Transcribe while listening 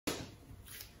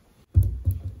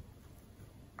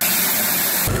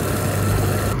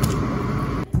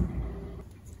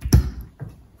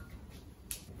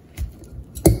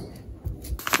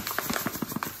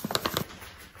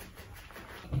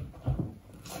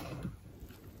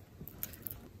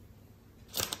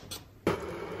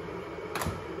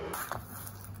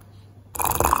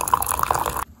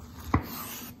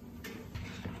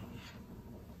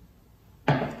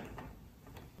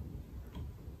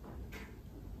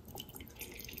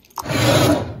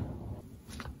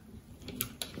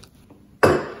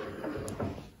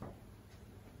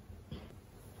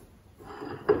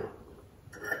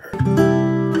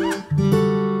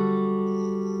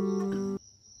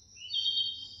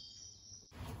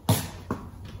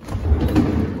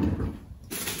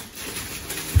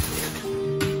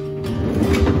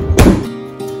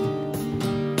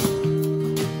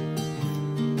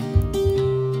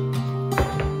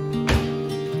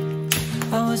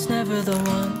was never the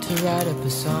one to write up a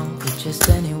song for just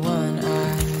anyone.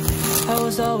 I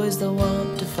was always the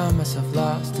one to find myself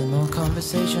lost in long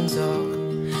conversations. Oh,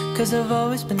 'cause I've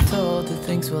always been told that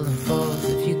things will unfold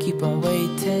if you keep on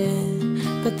waiting.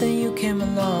 But then you came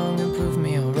along and proved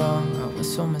me all wrong. I was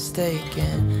so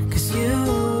mistaken. 'Cause you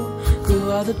glue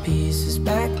all the pieces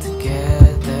back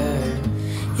together.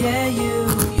 Yeah, you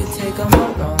take all my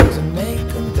wrongs and make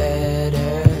them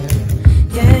better.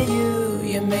 Yeah,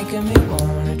 you're making me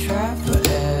wanna try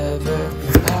forever.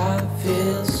 I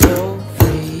feel so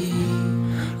free,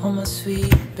 oh my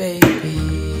sweet baby.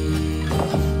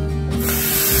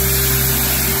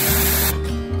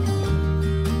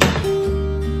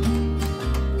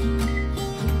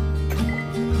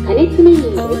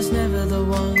 I was never the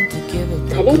one to give it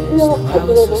the boost. No, I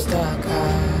was so stuck.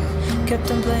 I kept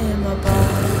on playing my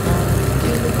part.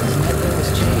 You because nothing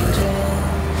was changing.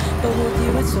 But with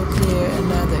you it's so clear. And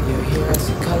now that you're here I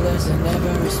see colors in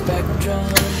every spectrum.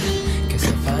 'Cause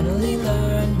I finally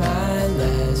learned my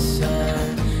lesson.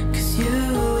 'Cause you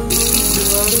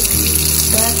all the pieces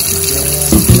back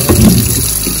together.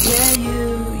 Yeah,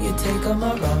 you take all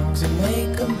my wrongs and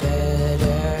make them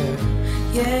better.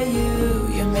 Yeah,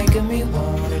 you're making me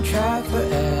wanna try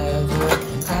forever.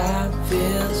 And I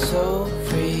feel so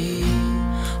free,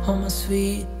 oh my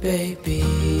sweet baby.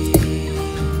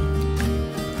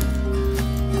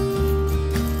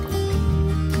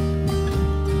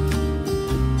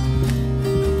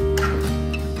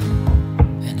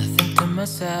 And I think to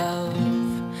myself,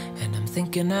 and I'm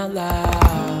thinking out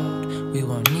loud, we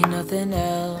won't need nothing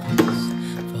else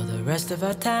for the rest of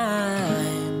our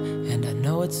time. And I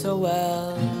know it so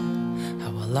well, I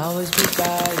will always be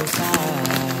by your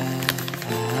side.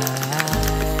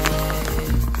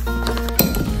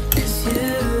 'Cause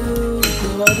you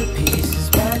glue all the pieces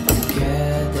back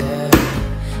together.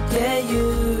 Yeah,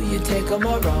 you take all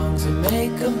my wrongs and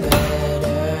make them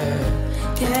better.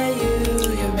 Yeah,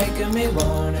 you're making me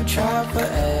wanna try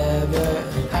forever.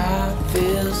 And I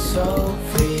feel so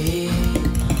free,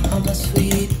 oh my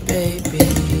sweet baby.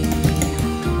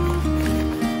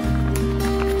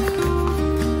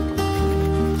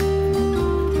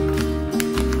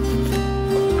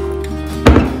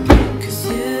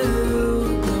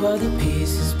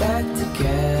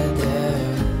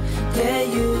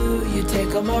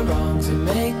 Take all my wrongs and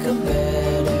make them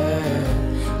better.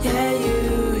 Yeah,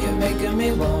 you're making me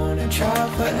wanna try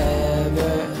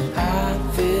forever. And I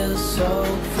feel so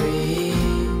free,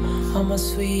 oh my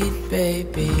sweet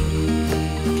baby.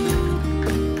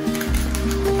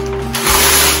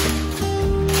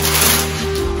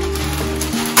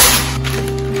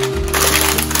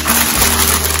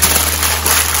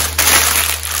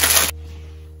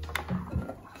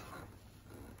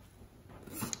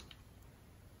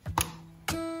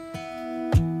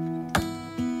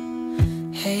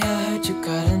 Hey, I heard you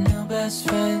got a new best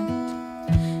friend.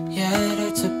 Yeah, it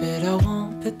hurts a bit, I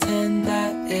won't pretend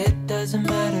that it doesn't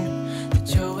matter that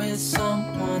you're with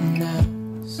someone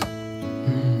else.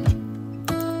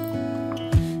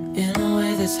 In a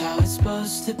way, that's how it's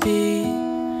supposed to be.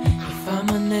 If I'm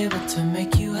unable to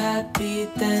make you happy,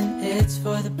 then it's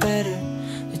for the better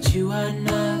that you are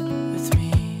not with me.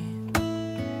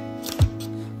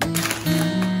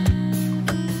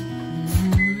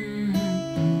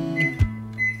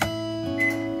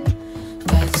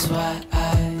 That's why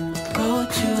I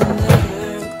wrote you a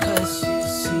letter. 'Cause you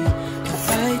see, I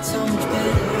write so much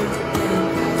better than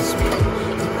I speak.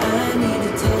 And I need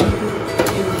to tell you,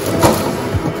 you are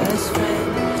my best friend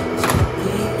to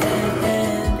the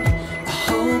end. I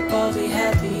hope I'll be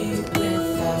happy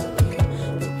without you,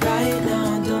 but right now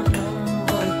I don't know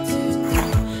what to do.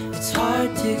 It's hard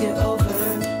to get over,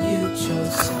 you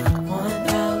chose someone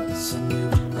else, a new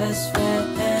best friend.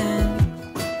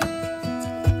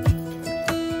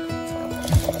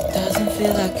 Doesn't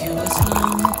feel like it was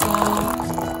long ago.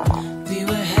 We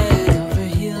were head over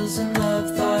heels in love,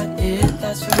 thought it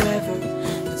lasts forever,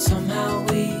 but somehow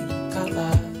we got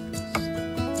lost.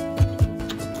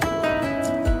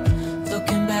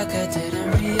 Looking back, I didn't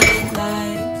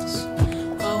realize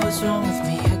what was wrong with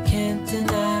me. I can't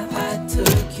deny I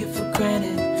took you for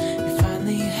granted. You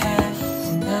finally had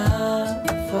enough.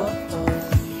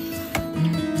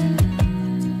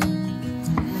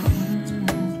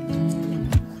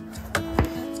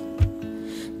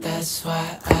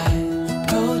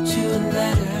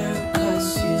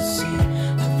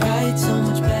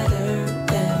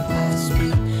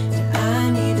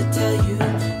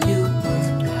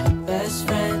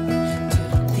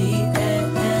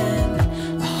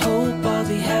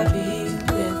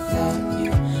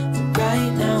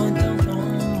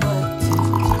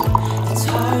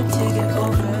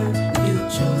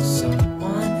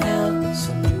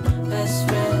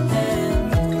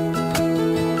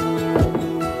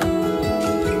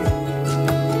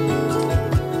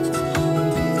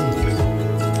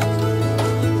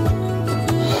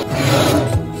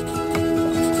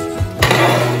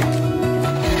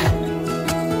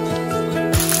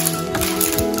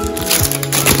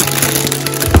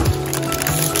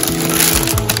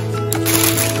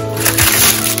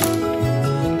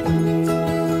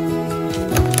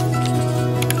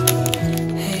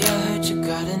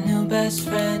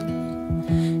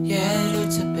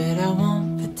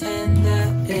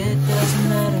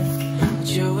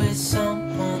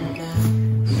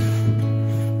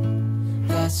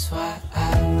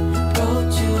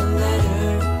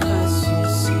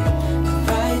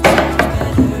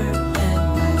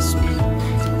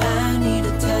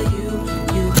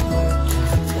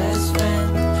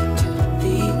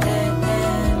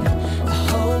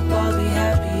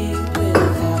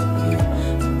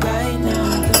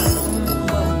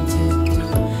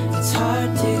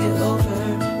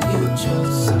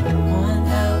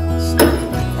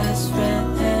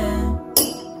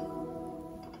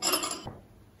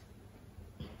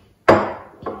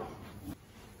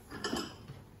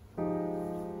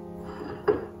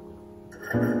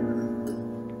 す。